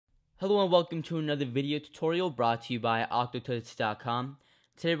Hello and welcome to another video tutorial brought to you by octotuts.com.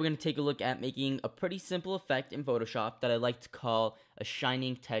 Today we're going to take a look at making a pretty simple effect in Photoshop that I like to call a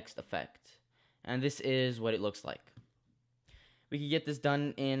shining text effect. And this is what it looks like. We can get this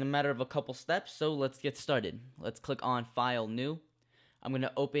done in a matter of a couple steps, so let's get started. Let's click on File, New. I'm going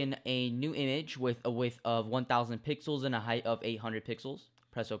to open a new image with a width of 1000 pixels and a height of 800 pixels.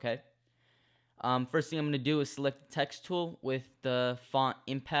 Press OK. First thing I'm going to do is select the text tool with the font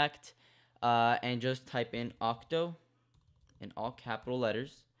impact and just type in octo in all capital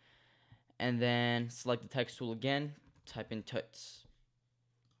letters, and then select the text tool again, type in tuts.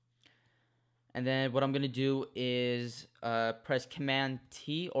 And then what I'm going to do is press Command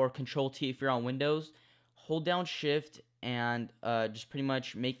T or Control T if you're on Windows, hold down Shift, and just pretty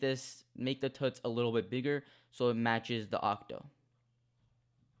much make the tuts a little bit bigger so it matches the octo.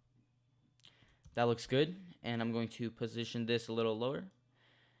 That looks good, and I'm going to position this a little lower,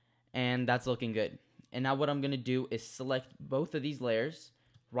 and that's looking good. And now what I'm going to do is select both of these layers,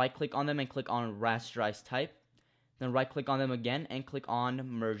 right click on them and click on rasterize type, then right click on them again and click on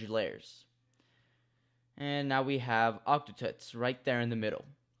merge layers. And now we have octotuts right there in the middle.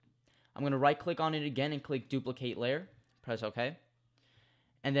 I'm going to right click on it again and click duplicate layer, press OK,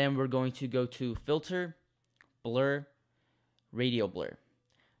 and then we're going to go to filter, blur, radial blur.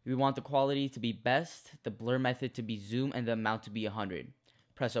 We want the quality to be best, the blur method to be zoom, and the amount to be 100.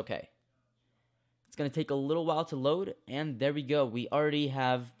 Press OK. It's going to take a little while to load, and there we go. We already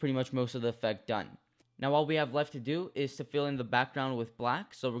have pretty much most of the effect done. Now all we have left to do is to fill in the background with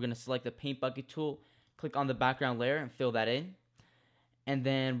black. So we're going to select the paint bucket tool, click on the background layer and fill that in. And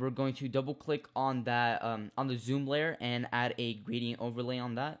then we're going to double click on that on the zoom layer and add a gradient overlay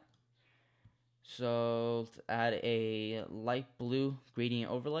on that. So let's add a light blue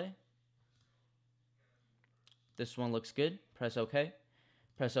gradient overlay. This one looks good. Press OK.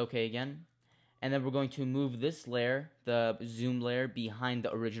 Press OK again. And then we're going to move this layer, the zoom layer, behind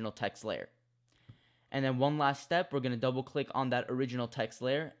the original text layer. And then one last step, we're going to double click on that original text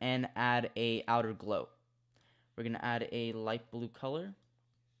layer and add a outer glow. We're going to add a light blue color.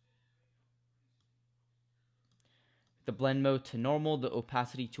 The blend mode to normal, the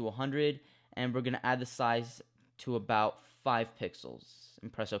opacity to 100, and we're going to add the size to about 5 pixels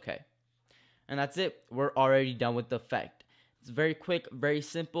and press OK. And that's it. We're already done with the effect. It's very quick, very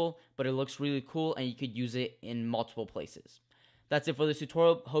simple, but it looks really cool and you could use it in multiple places. That's it for this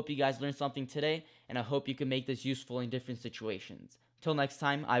tutorial. Hope you guys learned something today, and I hope you can make this useful in different situations. Until next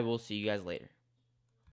time, I will see you guys later.